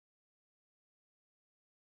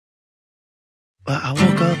But I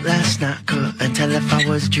woke up last night, couldn't tell if I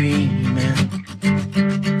was dreaming.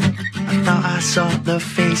 I thought I saw the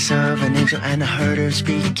face of an angel and I heard her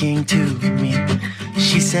speaking to me.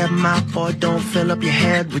 She said, my boy, don't fill up your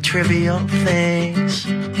head with trivial things,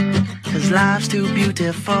 'cause life's too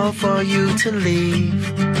beautiful for you to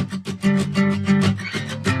leave.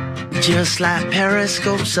 Just like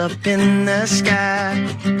periscopes up in the sky,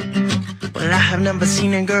 well, I have never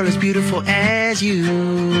seen a girl as beautiful as you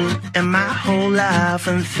in my whole life.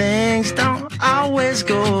 And things don't always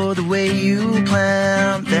go the way you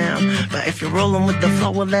plan them, but if you're rolling with the flow,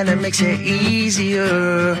 well, then it makes it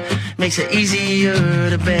easier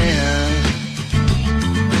to bend.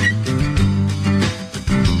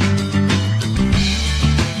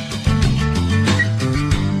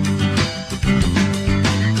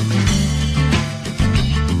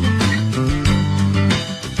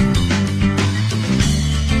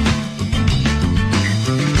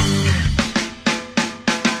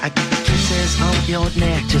 Your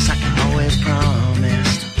neck just like I always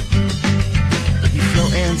promised. You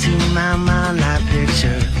float into my mind like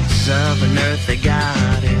pictures of an earthly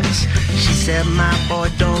goddess. She said, my boy,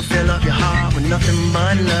 don't fill up your heart with nothing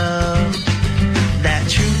but love. That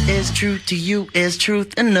truth is truth to you is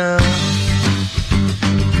truth enough.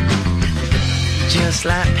 Just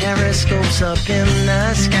like periscopes up in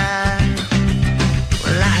the sky,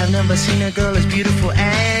 well, I have never seen a girl as beautiful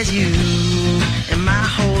as you in my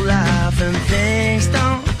whole life. And things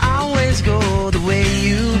don't always go the way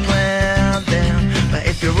you planned them, but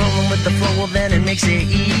if you're rolling with the flow, well, then it makes it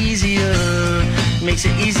easier